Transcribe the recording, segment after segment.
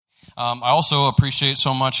I also appreciate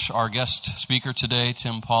so much our guest speaker today,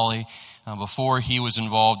 Tim Pauley. Before he was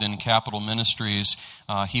involved in Capital Ministries,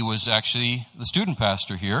 he was actually the student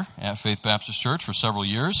pastor here at Faith Baptist Church for several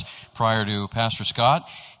years prior to Pastor Scott.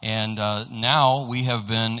 And now we have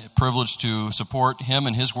been privileged to support him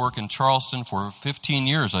and his work in Charleston for 15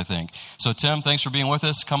 years, I think. So Tim, thanks for being with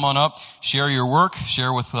us. Come on up, share your work,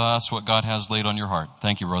 share with us what God has laid on your heart.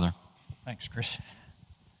 Thank you, brother. Thanks, Chris.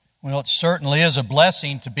 Well, it certainly is a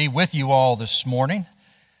blessing to be with you all this morning.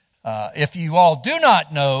 If you all do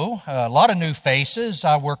not know, a lot of new faces,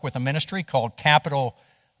 I work with a ministry called Capital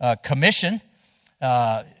Commission.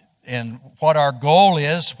 And what our goal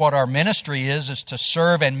is, what our ministry is to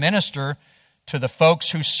serve and minister to the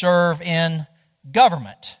folks who serve in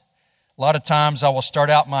government. A lot of times I will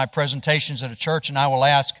start out my presentations at a church and I will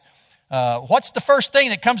ask, what's the first thing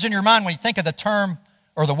that comes in your mind when you think of the term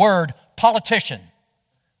or the word politician?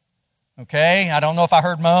 Okay, I don't know if I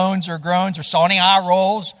heard moans or groans or saw any eye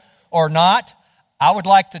rolls or not. I would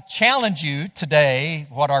like to challenge you today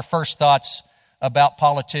what our first thoughts about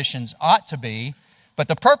politicians ought to be. But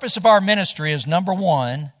the purpose of our ministry is, number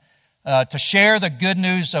one, to share the good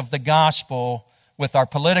news of the gospel with our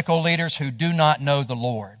political leaders who do not know the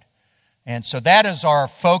Lord. And so that is our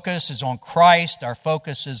focus, is on Christ. Our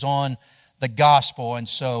focus is on the gospel. And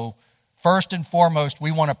so first and foremost,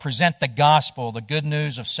 we want to present the gospel, the good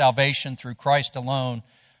news of salvation through Christ alone,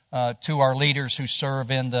 to our leaders who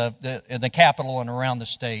serve in the capital and around the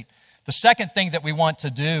state. The second thing that we want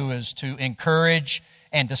to do is to encourage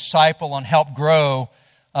and disciple and help grow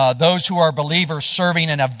those who are believers serving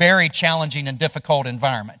in a very challenging and difficult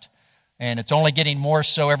environment. And it's only getting more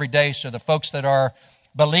so every day. So the folks that are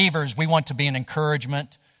believers, we want to be an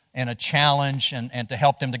encouragement and a challenge and to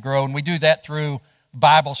help them to grow. And we do that through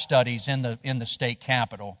Bible studies in the state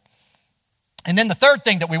capitol. And then the third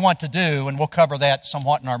thing that we want to do, and we'll cover that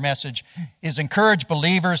somewhat in our message, is encourage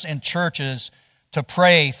believers in churches to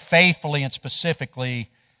pray faithfully and specifically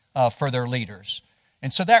for their leaders.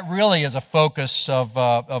 And so that really is a focus of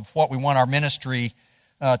what we want our ministry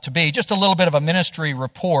to be. Just a little bit of a ministry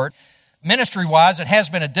report. Ministry-wise, it has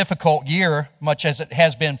been a difficult year, much as it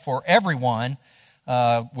has been for everyone.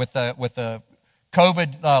 With the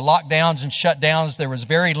COVID lockdowns and shutdowns, there was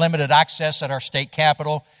very limited access at our state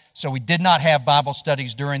capitol. So we did not have Bible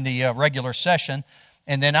studies during the regular session.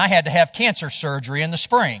 And then I had to have cancer surgery in the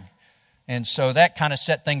spring. And so that kind of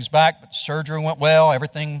set things back. But the surgery went well.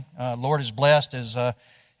 Everything Lord is blessed,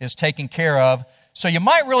 is taken care of. So you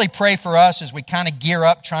might really pray for us as we kind of gear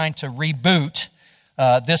up trying to reboot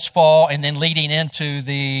this fall and then leading into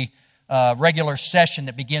the regular session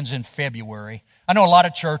that begins in February. I know a lot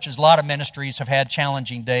of churches, a lot of ministries have had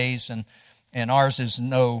challenging days, and ours is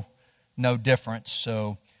no different.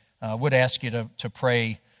 So I would ask you to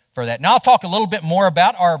pray for that. Now I'll talk a little bit more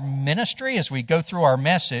about our ministry as we go through our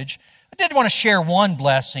message. I did want to share one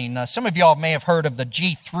blessing. Some of y'all may have heard of the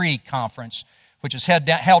G3 conference, which is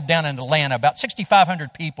held down in Atlanta. About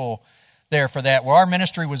 6,500 people there for that, where our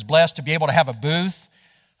ministry was blessed to be able to have a booth.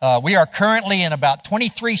 We are currently in about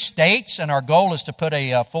 23 states, and our goal is to put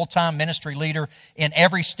a full-time ministry leader in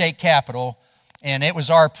every state capital. And it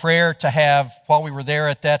was our prayer to have, while we were there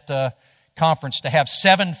at that conference, to have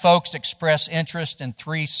 7 folks express interest and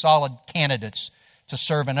 3 solid candidates to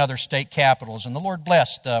serve in other state capitals. And the Lord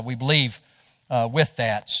blessed, we believe, with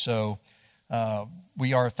that. So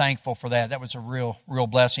we are thankful for that. That was a real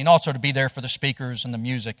blessing. Also to be there for the speakers and the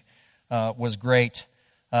music was great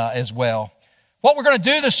as well. What we're going to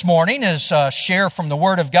do this morning is share from the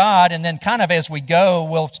Word of God, and then kind of as we go,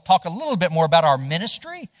 we'll talk a little bit more about our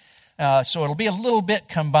ministry. So it'll be a little bit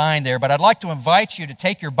combined there. But I'd like to invite you to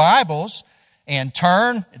take your Bibles and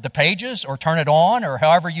turn the pages or turn it on or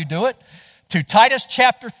however you do it to Titus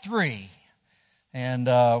chapter 3. And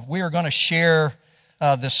we are going to share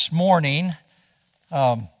this morning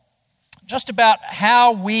just about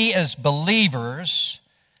how we as believers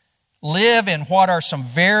live in what are some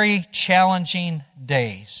very challenging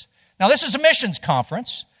days. Now, this is a missions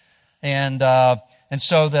conference, and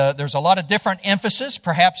so there's a lot of different emphasis,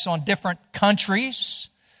 perhaps on different countries,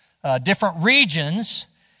 different regions.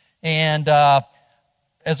 And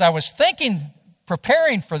as I was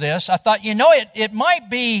preparing for this, I thought, it might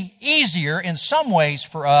be easier in some ways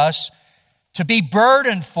for us to be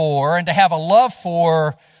burdened for and to have a love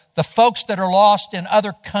for the folks that are lost in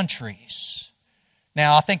other countries.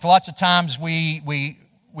 Now, I think lots of times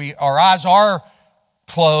our eyes are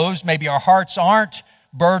closed. Maybe our hearts aren't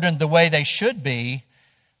burdened the way they should be.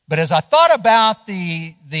 But as I thought about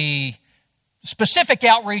the specific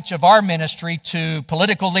outreach of our ministry to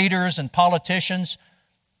political leaders and politicians,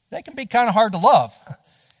 they can be kind of hard to love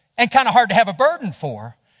and kind of hard to have a burden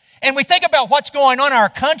for. And we think about what's going on in our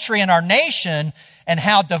country and our nation and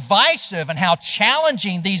how divisive and how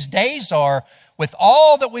challenging these days are with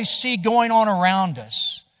all that we see going on around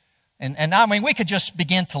us. And I mean, we could just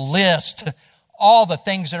begin to list all the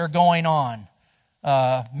things that are going on.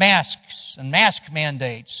 Masks and mask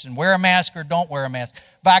mandates and wear a mask or don't wear a mask.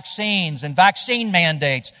 Vaccines and vaccine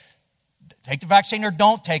mandates. Take the vaccine or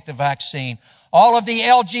don't take the vaccine. All of the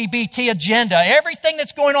LGBT agenda, everything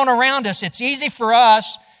that's going on around us, it's easy for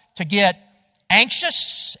us to get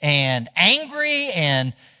anxious and angry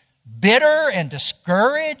and bitter and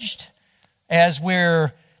discouraged as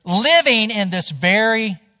we're living in this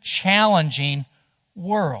very challenging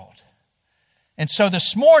world. And so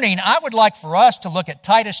this morning, I would like for us to look at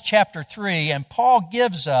Titus chapter 3, and Paul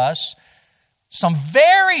gives us some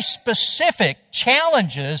very specific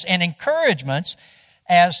challenges and encouragements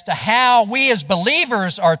as to how we as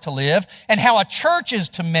believers are to live and how a church is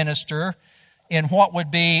to minister in what would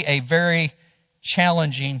be a very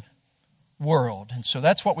challenging world. And so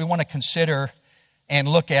that's what we want to consider and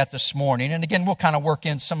look at this morning. And again, we'll kind of work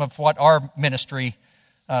in some of what our ministry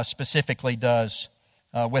specifically does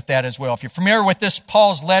with that as well. If you're familiar with this,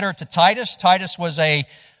 Paul's letter to Titus, Titus was a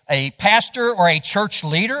pastor or a church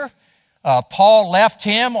leader. Paul left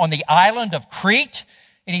him on the island of Crete,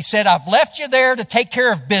 and he said, I've left you there to take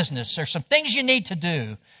care of business. There's some things you need to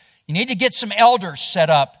do. You need to get some elders set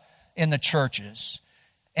up in the churches.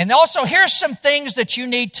 And also, here's some things that you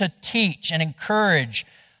need to teach and encourage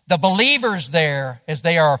the believers there as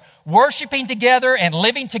they are worshiping together and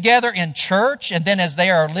living together in church, and then as they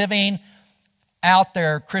are living out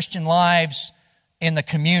their Christian lives in the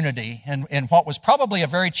community in what was probably a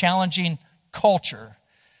very challenging culture.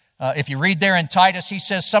 If you read there in Titus, he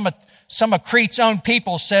says some of Crete's own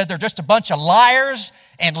people said they're just a bunch of liars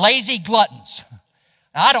and lazy gluttons.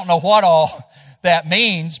 Now, I don't know what all that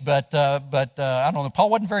means, but I don't know. Paul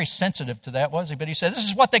wasn't very sensitive to that, was he? But he said this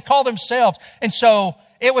is what they call themselves. And so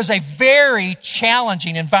it was a very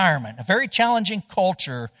challenging environment, a very challenging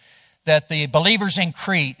culture that the believers in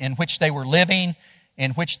Crete, in which they were living,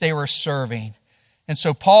 in which they were serving. And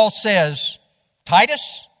so Paul says,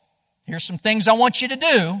 Titus, here's some things I want you to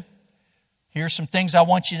do. Here's some things I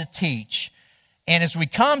want you to teach. And as we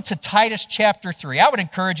come to Titus chapter 3, I would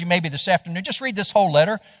encourage you maybe this afternoon, just read this whole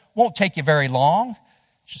letter. Won't take you very long.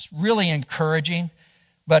 It's just really encouraging.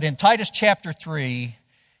 But in Titus chapter 3,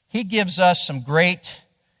 he gives us some great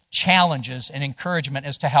challenges and encouragement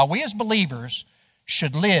as to how we as believers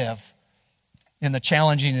should live in the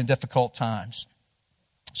challenging and difficult times.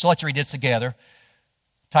 So let's read this together.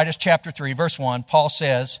 Titus chapter 3, verse 1, Paul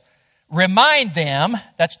says, remind them,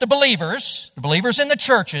 that's the believers in the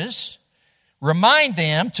churches, remind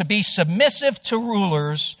them to be submissive to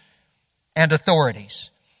rulers and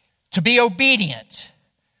authorities, to be obedient,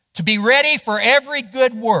 to be ready for every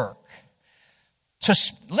good work. To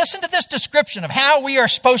listen to this description of how we are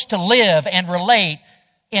supposed to live and relate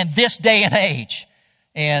in this day and age.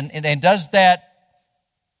 And does that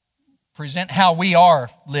present how we are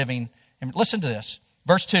living? And listen to this.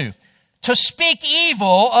 Verse 2. To speak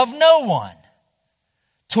evil of no one,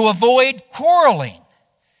 to avoid quarreling,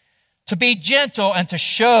 to be gentle, and to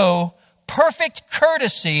show perfect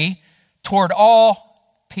courtesy toward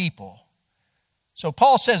all people. So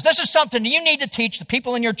Paul says, this is something you need to teach the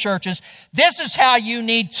people in your churches. This is how you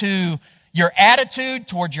need to, your attitude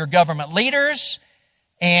towards your government leaders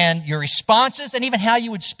and your responses, and even how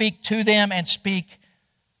you would speak to them and speak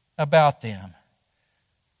about them.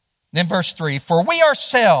 Then verse 3, for we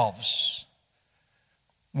ourselves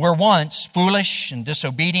were once foolish and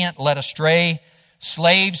disobedient, led astray,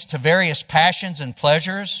 slaves to various passions and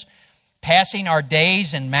pleasures, passing our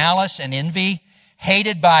days in malice and envy,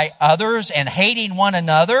 hated by others and hating one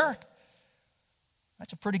another.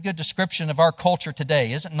 That's a pretty good description of our culture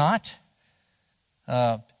today, is it not?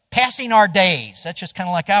 Passing our days. That's just kind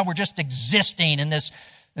of like, we're just existing in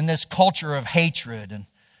this culture of hatred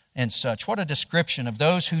and such. What a description of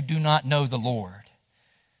those who do not know the Lord.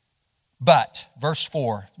 But, verse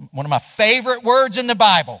 4, one of my favorite words in the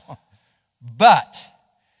Bible. But,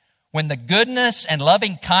 when the goodness and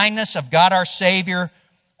loving kindness of God our Savior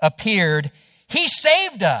appeared, He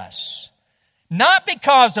saved us, not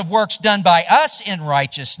because of works done by us in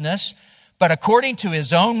righteousness, but according to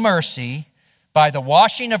His own mercy, by the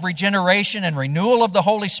washing of regeneration and renewal of the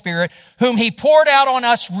Holy Spirit, whom He poured out on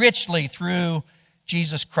us richly through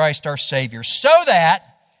Jesus Christ our Savior, so that,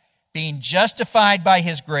 being justified by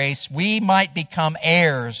His grace, we might become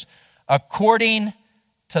heirs according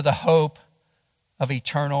to the hope of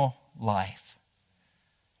eternal life.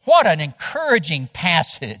 What an encouraging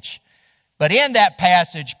passage. But in that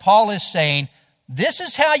passage, Paul is saying, this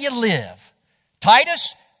is how you live.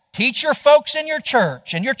 Titus, Teach your folks in your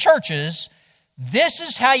church and your churches, this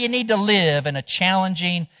is how you need to live in a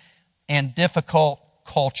challenging and difficult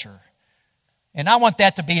culture. And I want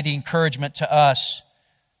that to be the encouragement to us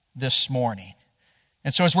this morning.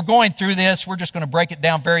 And so as we're going through this, we're just going to break it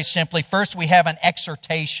down very simply. First, we have an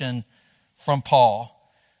exhortation from Paul.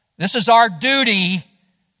 This is our duty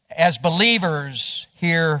as believers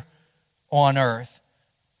here on earth.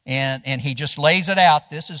 And he just lays it out.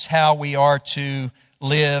 This is how we are to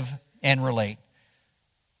live and relate.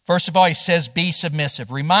 First of all, he says, be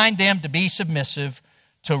submissive. Remind them to be submissive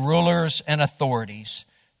to rulers and authorities,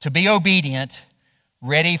 to be obedient,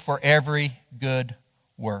 ready for every good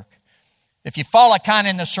work. If you follow kind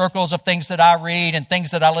of in the circles of things that I read and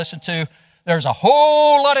things that I listen to, there's a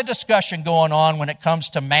whole lot of discussion going on when it comes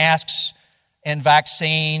to masks and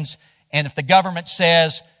vaccines. And if the government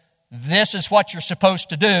says, this is what you're supposed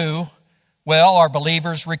to do, well, are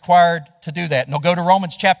believers required to do that? And they'll go to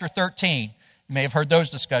Romans chapter 13. You may have heard those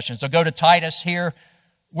discussions. They'll go to Titus here.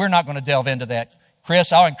 We're not going to delve into that.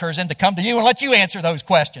 Chris, I'll encourage them to come to you and let you answer those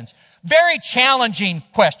questions. Very challenging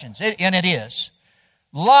questions, and it is.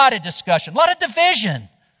 A lot of discussion, a lot of division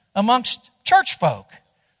amongst church folk.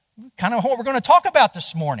 Kind of what we're going to talk about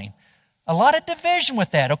this morning. A lot of division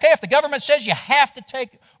with that. Okay, if the government says you have to take,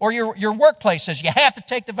 or your workplace says you have to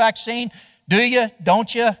take the vaccine, do you,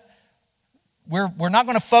 don't you? We're not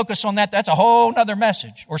going to focus on that. That's a whole other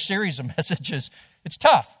message or series of messages. It's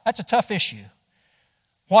tough. That's a tough issue.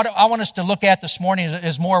 What I want us to look at this morning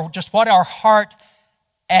is more just what our heart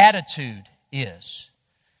attitude is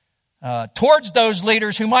towards those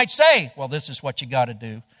leaders who might say, well, this is what you got to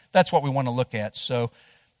do. That's what we want to look at. So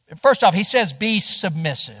first off, he says be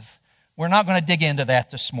submissive. We're not going to dig into that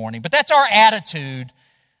this morning, but that's our attitude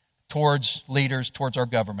towards leaders, towards our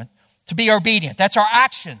government. To be obedient, that's our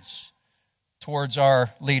actions towards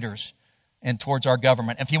our leaders and towards our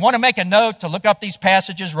government. If you want to make a note to look up these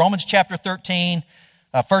passages, Romans chapter 13,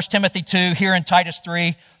 1 Timothy 2, here in Titus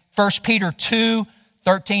 3, 1 Peter 2,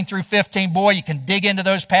 13 through 15. Boy, you can dig into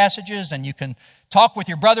those passages and you can talk with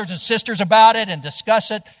your brothers and sisters about it and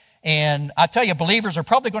discuss it. And I tell you, believers are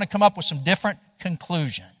probably going to come up with some different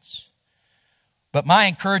conclusions. But my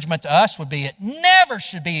encouragement to us would be it never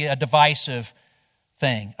should be a divisive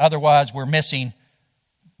thing. Otherwise, we're missing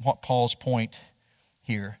what Paul's point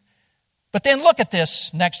here. But then look at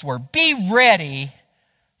this next word. Be ready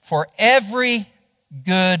for every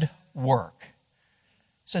good work.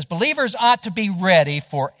 It says believers ought to be ready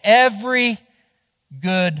for every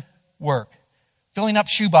good work. Filling up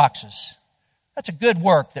shoe boxes. That's a good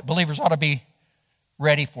work that believers ought to be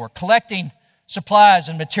ready for. Collecting supplies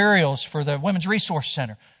and materials for the Women's Resource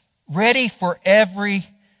Center. Ready for every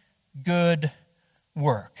good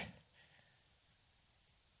work.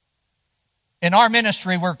 In our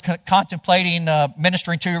ministry, we're contemplating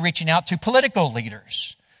ministering to, reaching out to political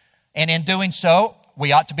leaders. And in doing so,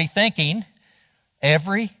 we ought to be thinking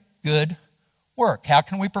every good work. How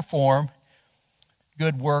can we perform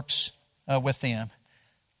good works with them?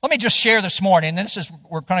 Let me just share this morning, and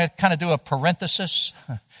we're going to kind of do a parenthesis,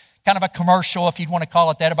 kind of a commercial, if you'd want to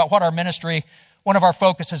call it that, about what our ministry, one of our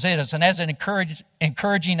focuses is, and as an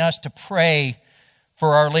encouraging us to pray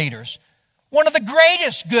for our leaders. One of the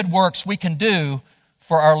greatest good works we can do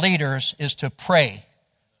for our leaders is to pray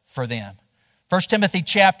for them. 1 Timothy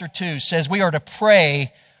chapter 2 says we are to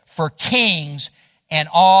pray for kings and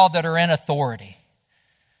all that are in authority.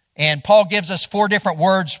 And Paul gives us 4 different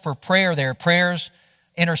words for prayer there. Prayers,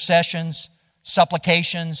 intercessions,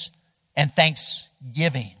 supplications, and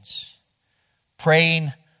thanksgivings.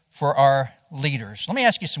 Praying for our leaders. Let me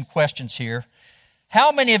ask you some questions here.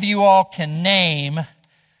 How many of you all can name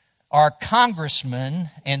our congressmen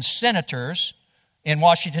and senators in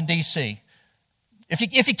Washington, D.C.?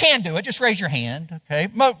 If you can do it, just raise your hand. Okay,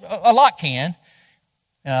 a lot can.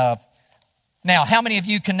 Now, how many of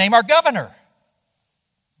you can name our governor?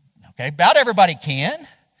 Okay, about everybody can.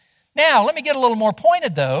 Now, let me get a little more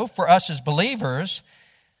pointed, though, for us as believers.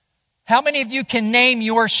 How many of you can name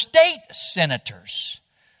your state senators?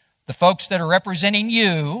 The folks that are representing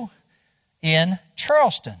you in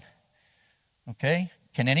Charleston. Okay,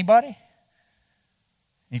 can anybody?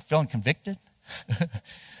 You feeling convicted?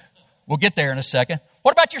 We'll get there in a second.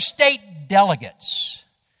 What about your state delegates?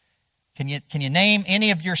 Can you name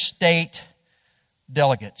any of your state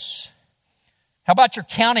delegates? How about your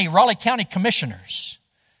Raleigh County commissioners?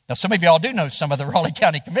 Now, some of y'all do know some of the Raleigh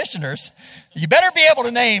County commissioners. You better be able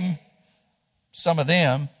to name some of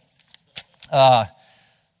them.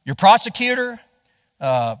 Your prosecutor.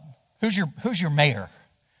 Who's your mayor?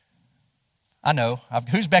 I know.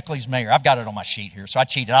 Who's Beckley's mayor? I've got it on my sheet here, so I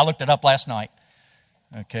cheated. I looked it up last night.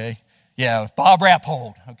 Okay. Yeah, Bob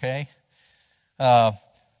Rappold, okay?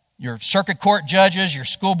 Your circuit court judges, your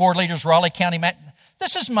school board leaders, Raleigh County.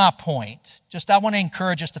 This is my point. I want to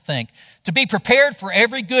encourage us to think. To be prepared for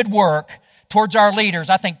every good work towards our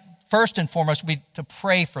leaders, I think first and foremost would be to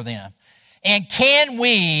pray for them. And can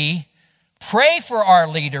we pray for our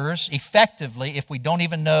leaders effectively if we don't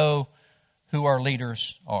even know who our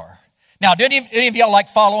leaders are? Now, do any of y'all like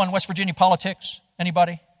following West Virginia politics?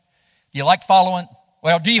 Anybody? Do you like following?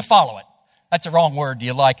 Well, do you follow it? That's the wrong word. Do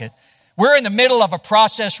you like it? We're in the middle of a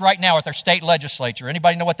process right now with our state legislature.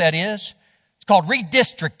 Anybody know what that is? It's called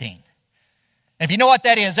redistricting. And if you know what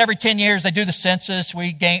that is, every 10 years they do the census.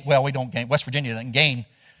 We don't gain. West Virginia doesn't gain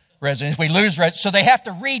residents. We lose residents. So they have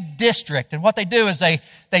to redistrict. And what they do is they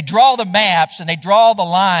draw the maps and they draw the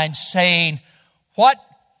lines saying what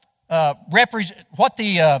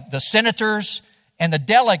the senators and the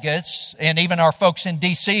delegates, and even our folks in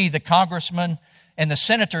D.C., the congressmen and the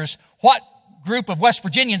senators, what group of West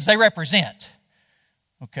Virginians they represent.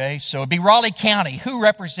 Okay, so it'd be Raleigh County. Who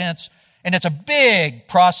represents? And it's a big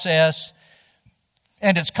process,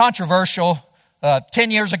 and it's controversial.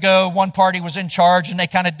 10 years ago, one party was in charge, and they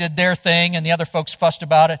kind of did their thing, and the other folks fussed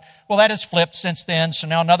about it. Well, that has flipped since then, so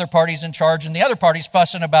now another party's in charge, and the other party's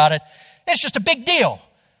fussing about it. It's just a big deal.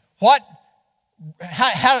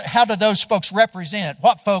 How do those folks represent?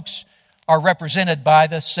 What folks are represented by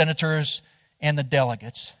the senators and the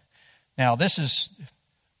delegates? Now, this is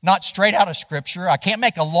not straight out of Scripture. I can't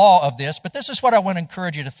make a law of this, but this is what I want to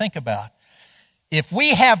encourage you to think about. If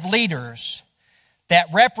we have leaders that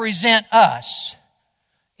represent us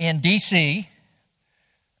in D.C.,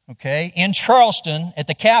 okay, in Charleston, at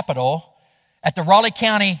the Capitol, at the Raleigh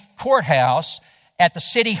County Courthouse, at the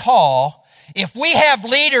City Hall, if we have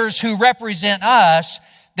leaders who represent us,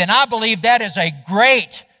 then I believe that is a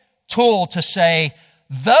great tool to say,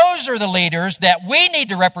 those are the leaders that we need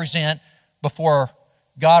to represent before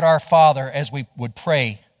God our Father as we would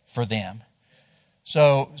pray for them.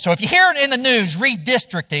 So if you hear it in the news,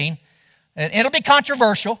 redistricting, and it'll be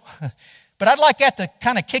controversial, but I'd like that to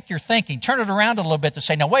kind of kick your thinking, turn it around a little bit to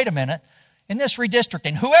say, now wait a minute, in this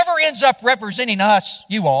redistricting, whoever ends up representing us,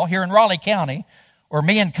 you all, here in Raleigh County, or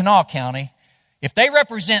me in Kanawha County, if they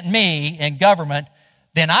represent me in government,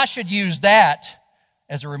 then I should use that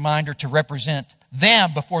as a reminder to represent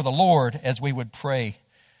them before the Lord as we would pray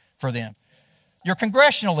for them. Your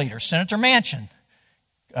congressional leaders, Senator Manchin,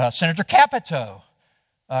 Senator Capito,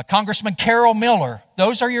 Congressman Carol Miller,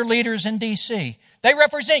 those are your leaders in D.C. They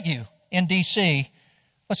represent you in D.C.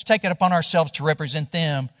 Let's take it upon ourselves to represent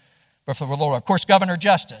them before the Lord. Of course, Governor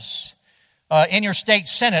Justice. In your state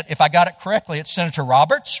Senate, if I got it correctly, it's Senator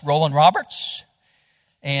Roberts, Roland Roberts,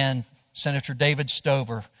 and Senator David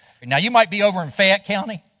Stover. Now, you might be over in Fayette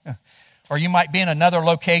County, or you might be in another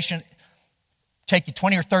location. Take you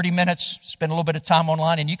 20 or 30 minutes, spend a little bit of time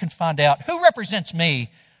online, and you can find out who represents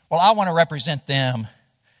me. Well, I want to represent them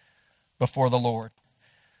before the Lord.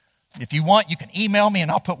 If you want, you can email me,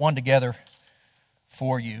 and I'll put one together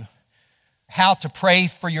for you. How to pray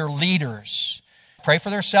for your leaders. Pray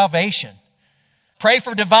for their salvation. Pray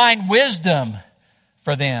for divine wisdom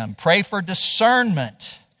for them. Pray for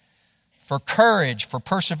discernment, for courage, for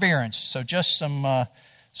perseverance. So just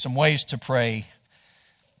some ways to pray.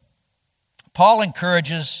 Paul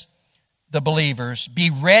encourages the believers, be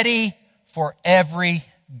ready for every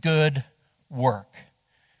good work.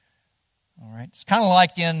 All right. It's kind of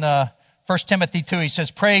like in 1 Timothy 2, he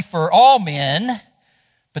says, pray for all men,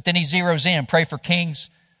 but then he zeroes in, pray for kings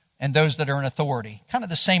and those that are in authority. Kind of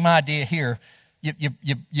the same idea here.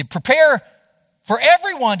 You prepare for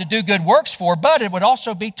everyone to do good works for, but it would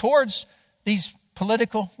also be towards these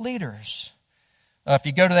political leaders. If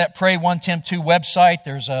you go to that Pray 110.2 website,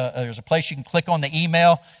 there's a place you can click on the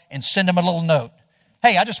email and send them a little note.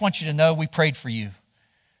 Hey, I just want you to know we prayed for you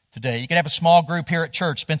today. You can have a small group here at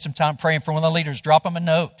church, spend some time praying for one of the leaders, drop them a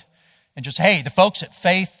note, and just, hey, the folks at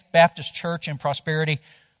Faith Baptist Church in Prosperity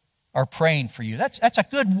are praying for you. That's a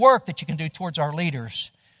good work that you can do towards our leaders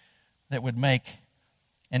that would make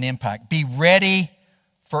an impact. Be ready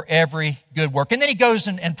for every good work. And then he goes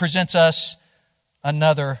and presents us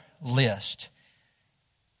another list.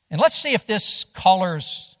 And let's see if this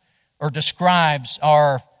colors or describes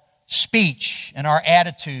our speech and our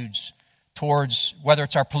attitudes towards, whether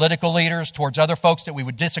it's our political leaders, towards other folks that we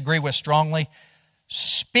would disagree with strongly.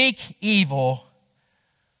 Speak evil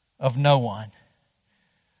of no one.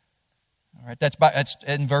 All right, that's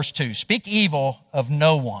in verse 2. Speak evil of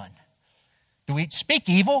no one. Do we speak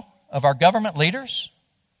evil of our government leaders?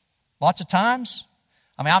 Lots of times.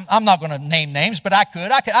 I mean, I'm not going to name names, but I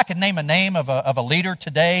could. I could name a name of a leader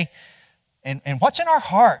today. And what's in our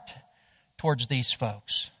heart towards these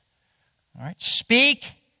folks? All right?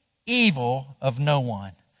 Speak evil of no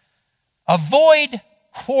one. Avoid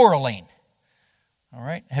quarreling. All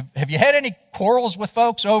right? Have you had any quarrels with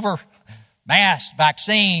folks over masks,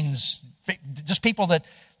 vaccines, just people that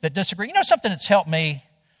disagree? You know, something that's helped me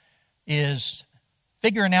is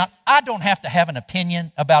figuring out I don't have to have an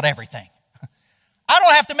opinion about everything. I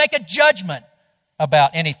don't have to make a judgment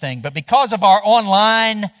about anything. But because of our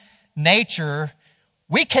online nature,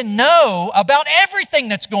 we can know about everything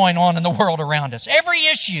that's going on in the world around us. Every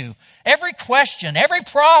issue, every question, every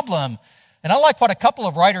problem. And I like what a couple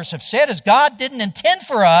of writers have said is God didn't intend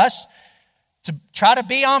for us to try to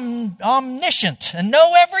be omniscient and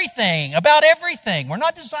know everything about everything. We're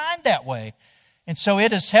not designed that way. And so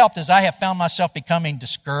it has helped as I have found myself becoming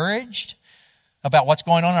discouraged about what's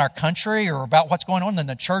going on in our country or about what's going on in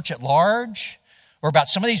the church at large or about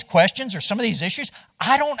some of these questions or some of these issues.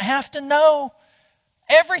 I don't have to know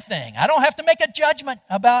everything. I don't have to make a judgment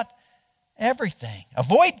about everything.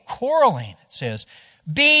 Avoid quarreling, it says.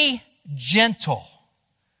 Be gentle.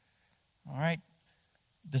 All right?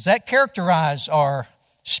 Does that characterize our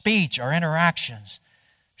speech, our interactions?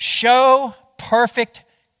 Show perfect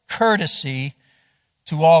courtesy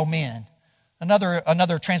to all men.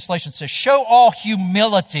 Another translation says, show all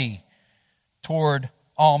humility toward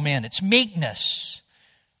all men. It's meekness.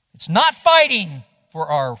 It's not fighting for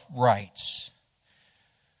our rights.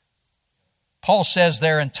 Paul says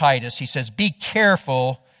there in Titus, he says, be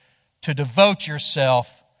careful to devote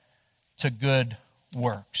yourself to good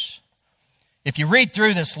works. If you read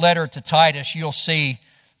through this letter to Titus, you'll see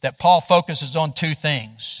that Paul focuses on two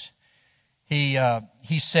things. He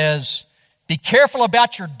says, be careful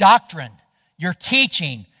about your doctrine, your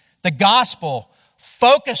teaching, the gospel.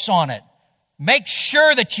 Focus on it. Make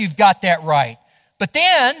sure that you've got that right. But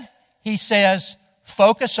then, he says,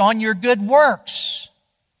 focus on your good works.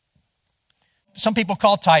 Some people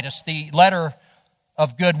call Titus the letter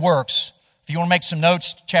of good works. If you want to make some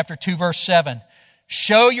notes, chapter 2, verse 7.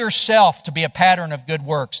 Show yourself to be a pattern of good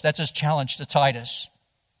works. That's his challenge to Titus.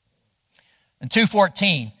 In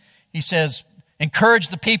 2:14, he says, encourage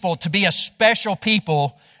the people to be a special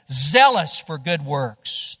people, zealous for good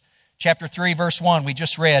works. Chapter 3, verse 1, we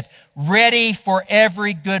just read, ready for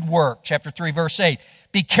every good work. Chapter 3, verse 8,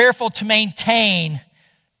 be careful to maintain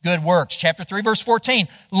good works. Chapter 3, verse 14,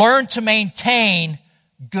 learn to maintain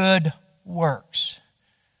good works.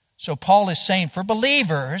 So Paul is saying for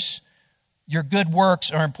believers, your good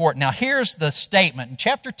works are important. Now here's the statement. In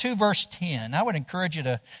chapter 2, verse 10, I would encourage you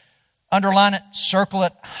to underline it, circle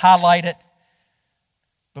it, highlight it.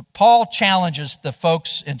 But Paul challenges the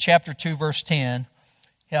folks in chapter 2, verse 10.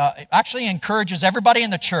 Actually encourages everybody in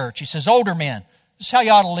the church. He says, older men, this is how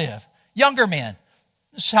you ought to live. Younger men,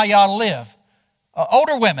 this is how you ought to live.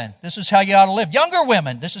 Older women, this is how you ought to live. Younger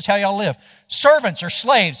women, this is how you ought to live. Servants or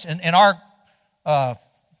slaves, in our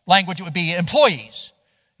language it would be employees,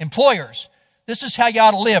 employers. This is how you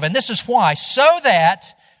ought to live. And this is why. So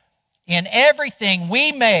that in everything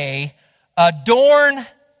we may adorn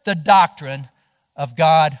the doctrine of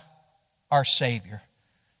God our Savior.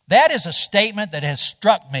 That is a statement that has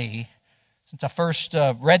struck me since I first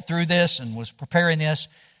read through this and was preparing this,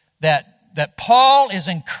 that Paul is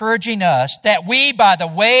encouraging us that we, by the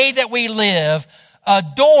way that we live,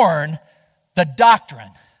 adorn the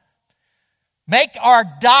doctrine. Make our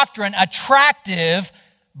doctrine attractive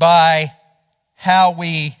by how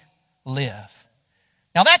we live.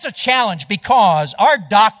 Now that's a challenge because our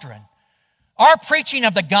doctrine, our preaching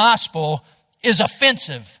of the gospel is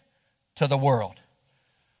offensive to the world.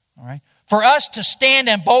 All right? For us to stand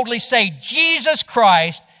and boldly say Jesus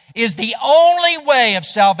Christ is the only way of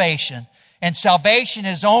salvation, and salvation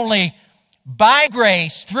is only by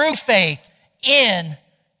grace through faith in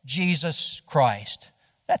Jesus Christ.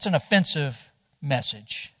 That's an offensive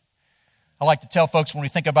message. I like to tell folks when we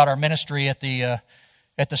think about our ministry at the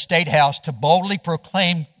State House, to boldly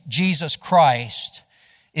proclaim Jesus Christ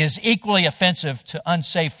is equally offensive to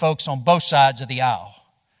unsaved folks on both sides of the aisle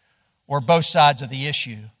or both sides of the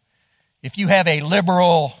issue. If you have a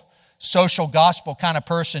liberal, social gospel kind of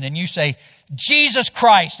person and you say, Jesus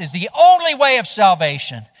Christ is the only way of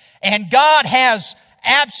salvation and God has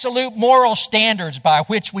absolute moral standards by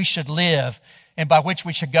which we should live and by which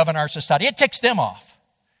we should govern our society, it ticks them off.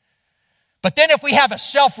 But then if we have a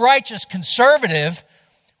self-righteous conservative,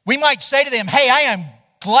 we might say to them, hey, I am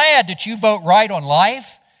glad that you vote right on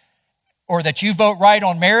life or that you vote right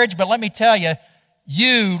on marriage, but let me tell you,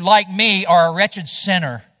 you, like me, are a wretched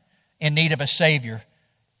sinner in need of a Savior.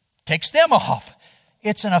 Takes them off.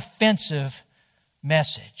 It's an offensive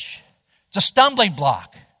message. It's a stumbling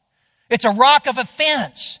block. It's a rock of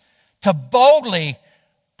offense to boldly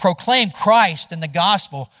proclaim Christ and the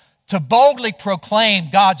gospel to boldly proclaim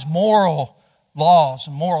God's moral laws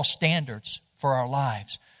and moral standards for our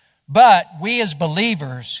lives. But we as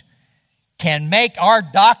believers can make our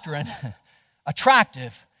doctrine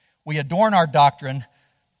attractive. We adorn our doctrine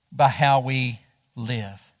by how we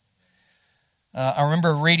live. I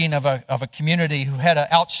remember reading of a community who had an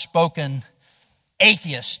outspoken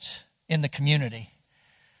atheist in the community.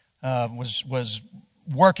 Was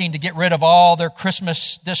working to get rid of all their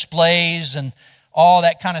Christmas displays and all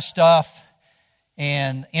that kind of stuff,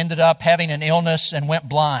 and ended up having an illness and went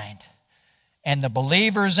blind. And the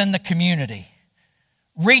believers in the community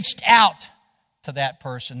reached out to that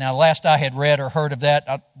person. Now, last I had read or heard of that,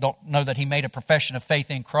 I don't know that he made a profession of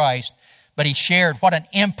faith in Christ, but he shared what an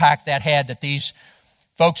impact that had, that these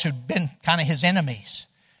folks who'd been kind of his enemies,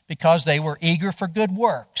 because they were eager for good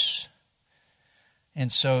works.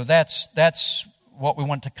 And so that's what we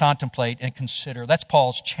want to contemplate and consider. That's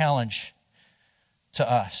Paul's challenge to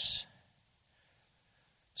us.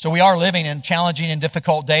 So we are living in challenging and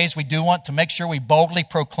difficult days. We do want to make sure we boldly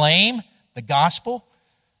proclaim the gospel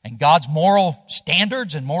and God's moral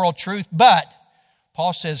standards and moral truth. But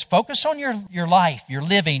Paul says, focus on your life, your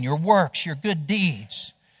living, your works, your good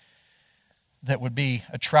deeds that would be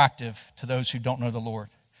attractive to those who don't know the Lord.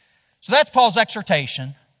 So that's Paul's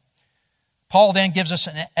exhortation. Paul then gives us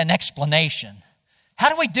an explanation. How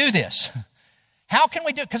do we do this? How can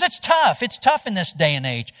we do it? Because it's tough. It's tough in this day and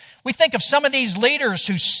age. We think of some of these leaders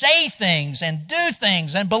who say things and do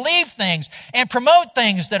things and believe things and promote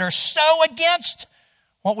things that are so against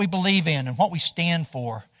what we believe in and what we stand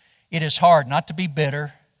for. It is hard not to be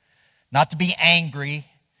bitter, not to be angry,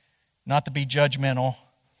 not to be judgmental.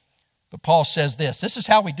 But Paul says this is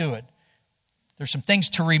how we do it. There's some things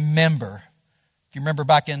to remember. If you remember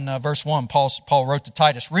back in verse 1, Paul wrote to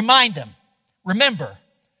Titus, remind them, remember.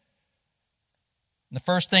 And the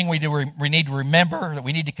first thing we need to remember, that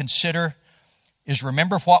we need to consider, is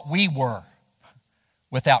remember what we were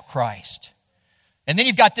without Christ. And then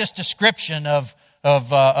you've got this description of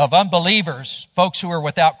unbelievers, folks who are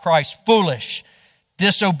without Christ, foolish,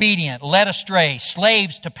 disobedient, led astray,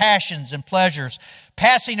 slaves to passions and pleasures,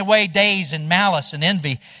 passing away days in malice and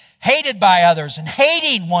envy, hated by others and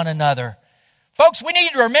hating one another. Folks, we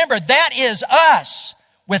need to remember that is us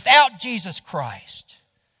without Jesus Christ.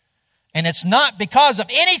 And it's not because of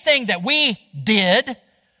anything that we did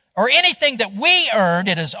or anything that we earned.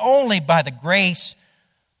 It is only by the grace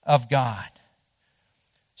of God.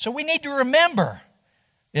 So we need to remember,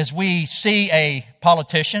 as we see a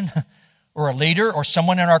politician or a leader or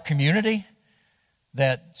someone in our community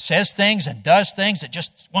that says things and does things that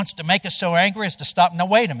just wants to make us so angry as to stop. No,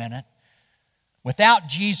 wait a minute. Without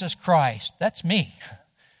Jesus Christ, that's me.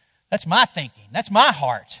 That's my thinking. That's my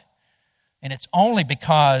heart. And it's only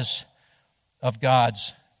because of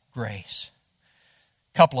God's grace.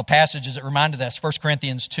 A couple of passages that reminded us. 1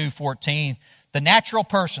 Corinthians 2:14. The natural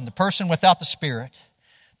person, the person without the Spirit,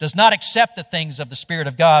 does not accept the things of the Spirit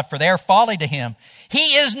of God, for they are folly to him.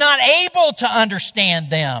 He is not able to understand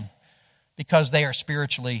them because they are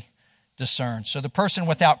spiritually discerned. So the person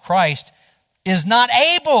without Christ is not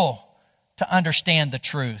able to understand the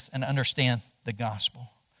truth and understand the gospel.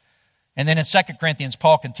 And then in 2 Corinthians,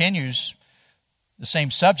 Paul continues the same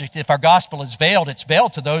subject. If our gospel is veiled, it's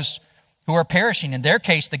veiled to those who are perishing. In their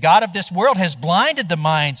case, the God of this world has blinded the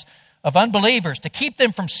minds of unbelievers to keep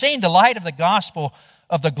them from seeing the light of the gospel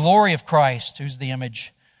of the glory of Christ, who's the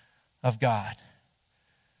image of God.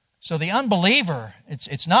 So the unbeliever,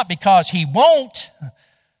 it's not because he won't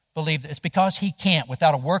believe, it's because he can't,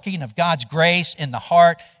 without a working of God's grace in the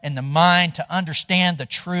heart and the mind to understand the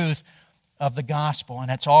truth of the gospel. And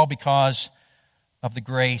that's all because of the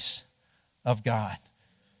grace of God.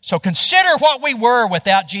 So consider what we were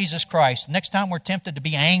without Jesus Christ. Next time we're tempted to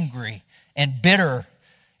be angry and bitter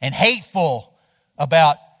and hateful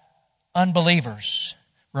about unbelievers,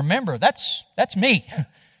 remember, that's me.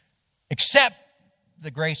 Accept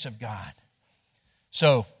the grace of God.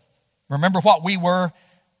 So, remember what we were.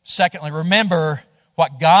 Secondly, remember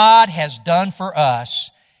what God has done for us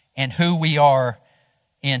and who we are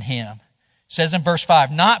in Him. It says in verse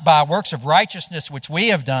 5, not by works of righteousness which we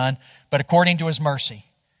have done, but according to His mercy,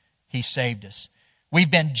 He saved us. We've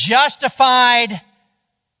been justified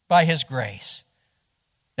by His grace,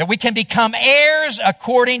 that we can become heirs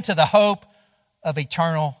according to the hope of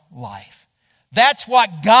eternal life. That's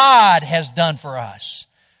what God has done for us.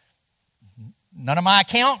 None of my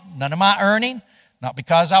account, none of my earning, not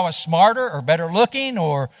because I was smarter or better looking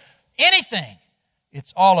or anything.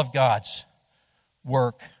 It's all of God's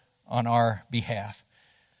work on our behalf.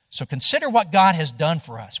 So consider what God has done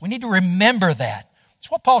for us. We need to remember that. That's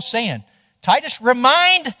what Paul's saying. Titus,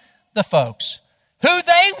 remind the folks who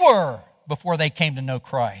they were before they came to know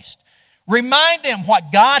Christ. Remind them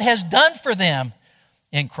what God has done for them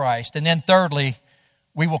in Christ. And then thirdly,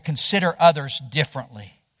 we will consider others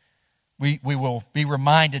differently. We will be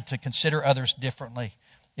reminded to consider others differently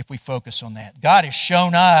if we focus on that. God has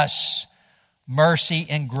shown us mercy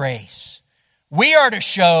and grace. We are to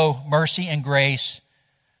show mercy and grace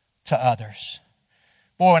to others.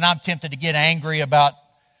 Boy, and I'm tempted to get angry about,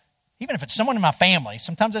 even if it's someone in my family,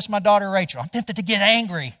 sometimes it's my daughter Rachel, I'm tempted to get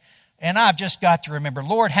angry. And I've just got to remember,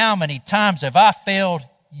 Lord, how many times have I failed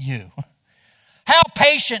you? How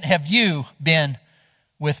patient have you been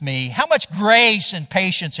with me? How much grace and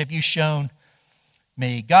patience have you shown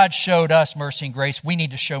me? God showed us mercy and grace. We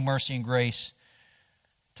need to show mercy and grace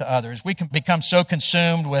to others. We can become so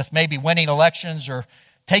consumed with maybe winning elections or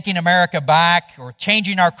taking America back or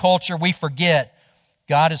changing our culture, we forget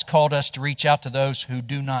God has called us to reach out to those who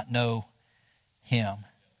do not know Him.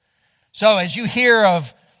 So as you hear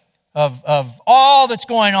of all that's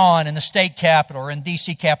going on in the state capitol or in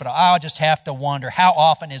D.C. Capitol, I just have to wonder, how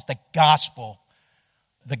often is the gospel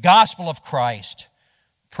of Christ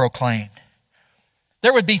proclaimed?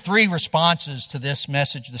 There would be three responses to this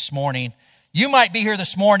message this morning. You might be here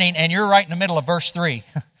this morning and you're right in the middle of verse 3,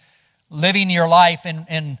 living your life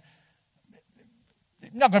in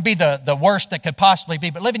not going to be the worst that could possibly be,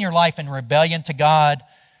 but living your life in rebellion to God,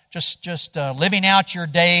 just living out your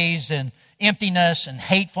days in emptiness and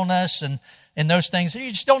hatefulness and those things. You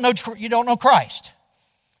just don't know Christ.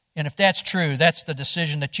 And if that's true, that's the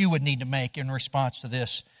decision that you would need to make in response to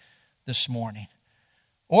this morning.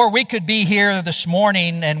 Or we could be here this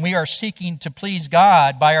morning and we are seeking to please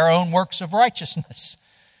God by our own works of righteousness.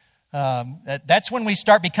 That's when we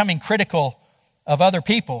start becoming critical of other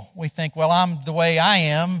people. We think, well, I'm the way I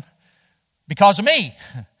am because of me.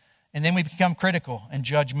 And then we become critical and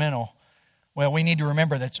judgmental. Well, we need to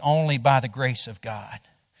remember that's only by the grace of God.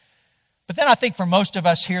 But then I think for most of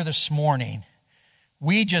us here this morning,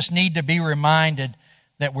 we just need to be reminded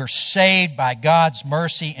that we're saved by God's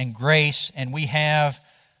mercy and grace, and we have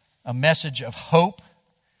a message of hope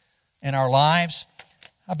in our lives.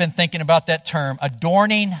 I've been thinking about that term,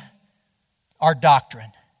 adorning our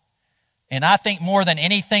doctrine. And I think more than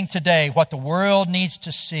anything today, what the world needs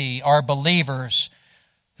to see are believers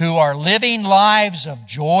who are living lives of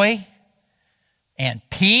joy and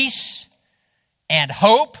peace and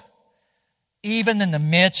hope, even in the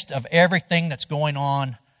midst of everything that's going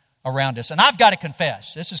on around us. And I've got to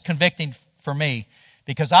confess, this is convicting for me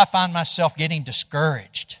because I find myself getting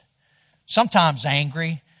discouraged, sometimes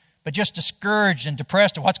angry, but just discouraged and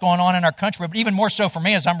depressed at what's going on in our country. But even more so for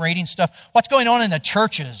me as I'm reading stuff, what's going on in the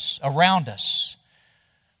churches around us.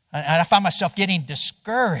 And I find myself getting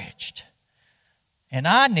discouraged. And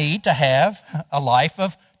I need to have a life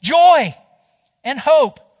of joy and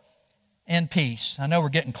hope and peace. I know we're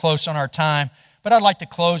getting close on our time, but I'd like to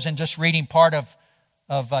close in just reading part of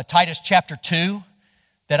Titus chapter 2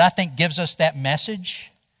 that I think gives us that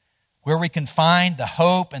message where we can find the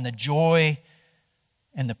hope and the joy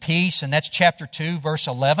and the peace, and that's chapter 2, verse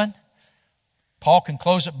 11. Paul can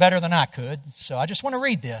close it better than I could, so I just want to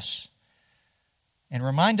read this and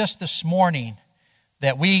remind us this morning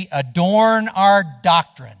that we adorn our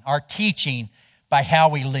doctrine, our teaching, by how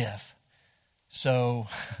we live. So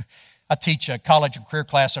I teach a college and career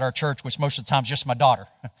class at our church, which most of the time is just my daughter.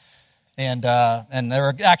 And there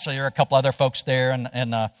are a couple other folks there,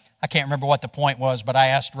 and I can't remember what the point was, but I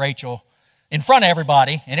asked Rachel in front of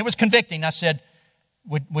everybody, and it was convicting. I said,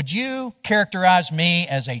 would you characterize me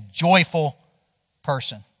as a joyful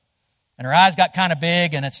person? And her eyes got kind of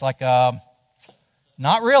big, and it's like,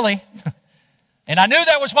 not really. And I knew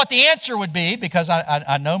that was what the answer would be because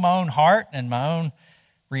I know my own heart and my own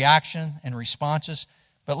reaction and responses.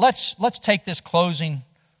 But let's take this closing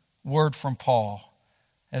word from Paul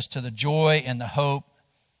as to the joy and the hope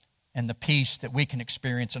and the peace that we can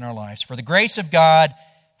experience in our lives. For the grace of God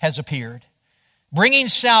has appeared, bringing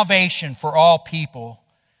salvation for all people,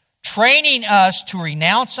 training us to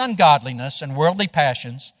renounce ungodliness and worldly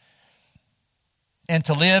passions, and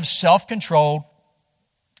to live self-controlled,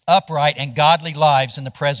 upright, and godly lives in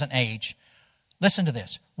the present age. Listen to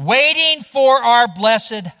this. Waiting for our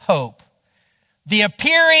blessed hope, the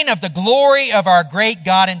appearing of the glory of our great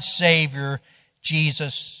God and Savior,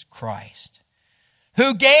 Jesus Christ,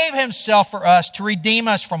 who gave Himself for us to redeem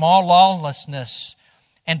us from all lawlessness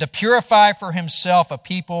and to purify for Himself a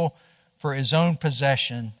people for His own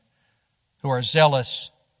possession who are zealous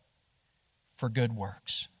for good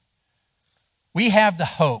works. We have the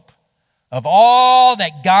hope of all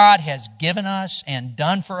that God has given us and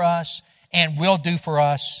done for us and will do for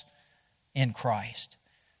us in Christ.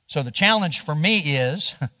 So the challenge for me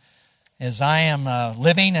is as I am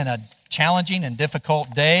living in a challenging and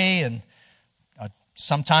difficult day and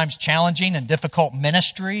sometimes challenging and difficult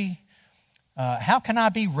ministry, how can I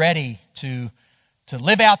be ready to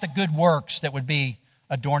live out the good works that would be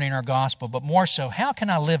adorning our gospel? But more so, how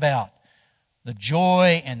can I live out the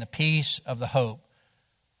joy and the peace of the hope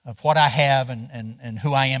of what I have and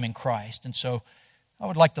who I am in Christ? And so I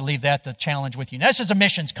would like to leave that the challenge with you. Now, this is a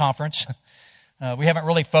missions conference. We haven't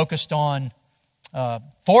really focused on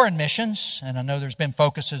foreign missions, and I know there's been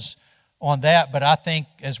focuses on that, but I think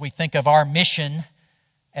as we think of our mission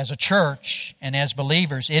as a church and as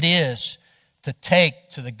believers, it is to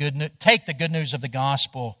take the good news of the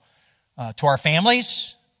gospel to our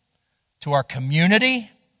families, to our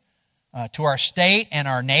community, to our state and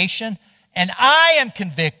our nation. And I am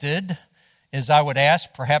convicted, as I would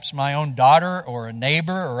ask perhaps my own daughter or a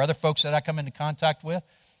neighbor or other folks that I come into contact with,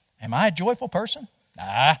 am I a joyful person?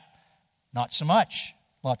 Not so much,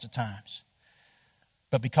 lots of times.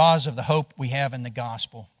 But because of the hope we have in the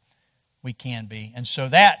gospel, we can be. And so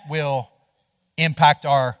that will impact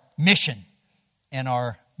our mission and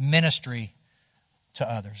our ministry to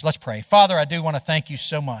others. Let's pray. Father, I do want to thank you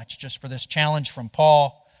so much just for this challenge from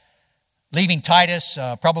Paul, leaving Titus,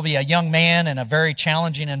 probably a young man in a very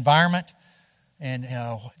challenging environment. And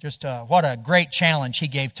what a great challenge he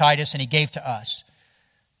gave Titus and he gave to us.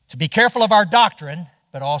 To be careful of our doctrine,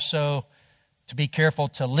 but also to be careful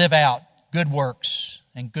to live out good works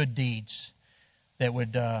and good deeds that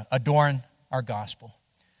would adorn our gospel.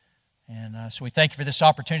 And so we thank you for this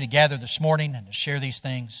opportunity to gather this morning and to share these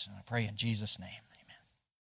things. I pray in Jesus' name.